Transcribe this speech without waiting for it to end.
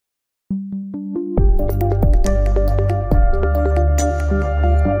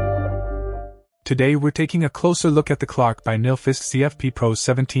Today we're taking a closer look at the Clarke by Nilfisk CFP Pro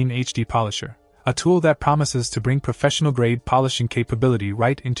 17 HD Polisher, a tool that promises to bring professional-grade polishing capability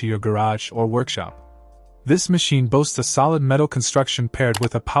right into your garage or workshop. This machine boasts a solid metal construction paired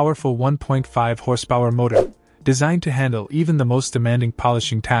with a powerful 1.5 horsepower motor, designed to handle even the most demanding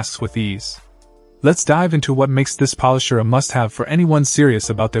polishing tasks with ease. Let's dive into what makes this polisher a must-have for anyone serious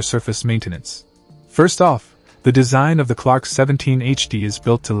about their surface maintenance. First off, the design of the Clarke 17 HD is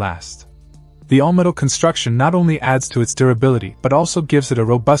built to last. The all-metal construction not only adds to its durability but also gives it a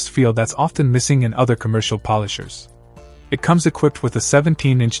robust feel that's often missing in other commercial polishers. It comes equipped with a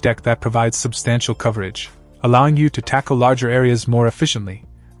 17-inch deck that provides substantial coverage, allowing you to tackle larger areas more efficiently,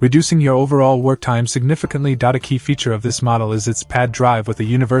 reducing your overall work time significantly. A key feature of this model is its pad drive with a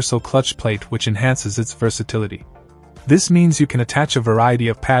universal clutch plate which enhances its versatility. This means you can attach a variety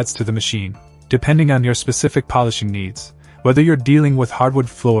of pads to the machine, depending on your specific polishing needs, whether you're dealing with hardwood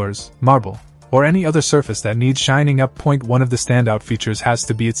floors, marble, or any other surface that needs shining up. One of the standout features has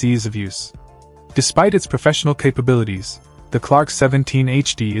to be its ease of use. Despite its professional capabilities, the Clarke 17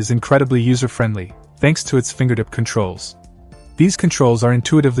 HD is incredibly user-friendly, thanks to its fingertip controls. These controls are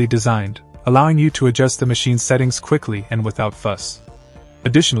intuitively designed, allowing you to adjust the machine's settings quickly and without fuss.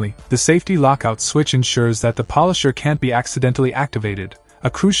 Additionally, the safety lockout switch ensures that the polisher can't be accidentally activated, a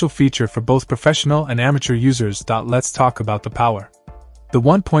crucial feature for both professional and amateur users. Let's talk about the power. The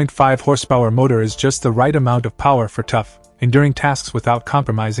 1.5 horsepower motor is just the right amount of power for tough, enduring tasks without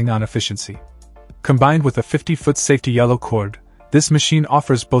compromising on efficiency. Combined with a 50-foot safety yellow cord, this machine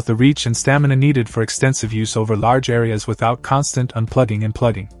offers both the reach and stamina needed for extensive use over large areas without constant unplugging and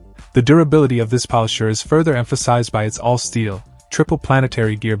plugging. The durability of this polisher is further emphasized by its all-steel, triple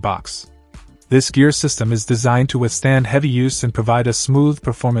planetary gearbox. This gear system is designed to withstand heavy use and provide a smooth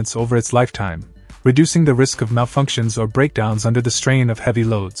performance over its lifetime, reducing the risk of malfunctions or breakdowns under the strain of heavy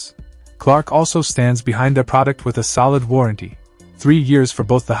loads. Clarke also stands behind their product with a solid warranty, 3 years for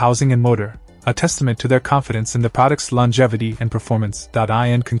both the housing and motor, a testament to their confidence in the product's longevity and performance.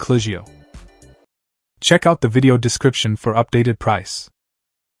 In conclusion, check out the video description for updated price.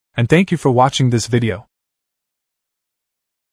 And thank you for watching this video.